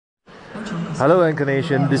Hello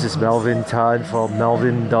Incarnation, this is Melvin Tan from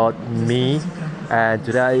melvin.me, and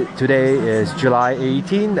today is July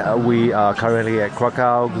 18. We are currently at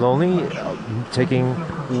Krakow Głonie,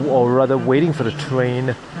 waiting for the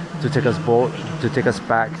train to take us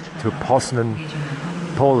back to Poznan,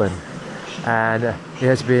 Poland. And it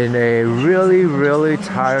has been a really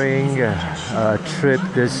tiring trip,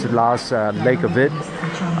 this last leg of it.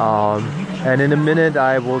 And in a minute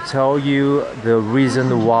I will tell you the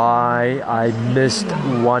reason why I missed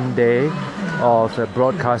one day of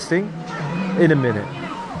broadcasting in a minute.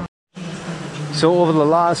 So over the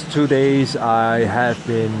last 2 days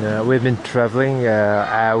we've been traveling,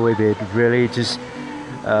 we've been really just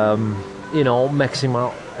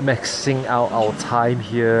maxing out our time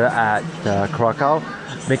here at Krakow,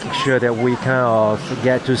 making sure that we kind of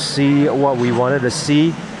get to see what we wanted to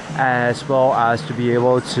see, as well as to be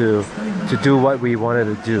able to do what we wanted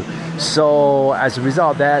to do. So as a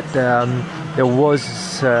result of that,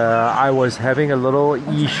 I was having a little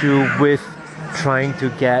issue with trying to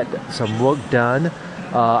get some work done.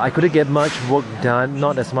 I couldn't get much work done,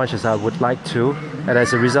 not as much as I would like to, and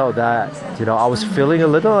as a result of that, I was feeling a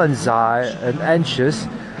little anxious,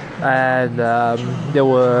 and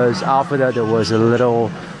after that there was a little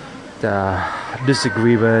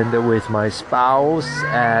disagreement with my spouse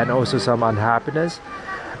and also some unhappiness.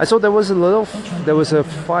 And so there was a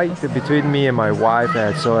fight between me and my wife,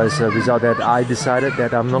 and so as a result that I decided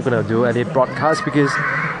that I'm not going to do any broadcast because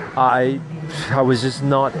I was just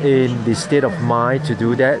not in the state of mind to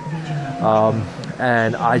do that,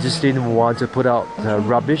 and I just didn't want to put out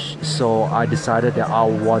rubbish. So I decided that I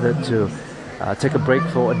wanted to take a break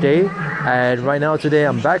for a day, and right now today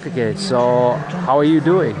I'm back again. So how are you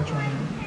doing?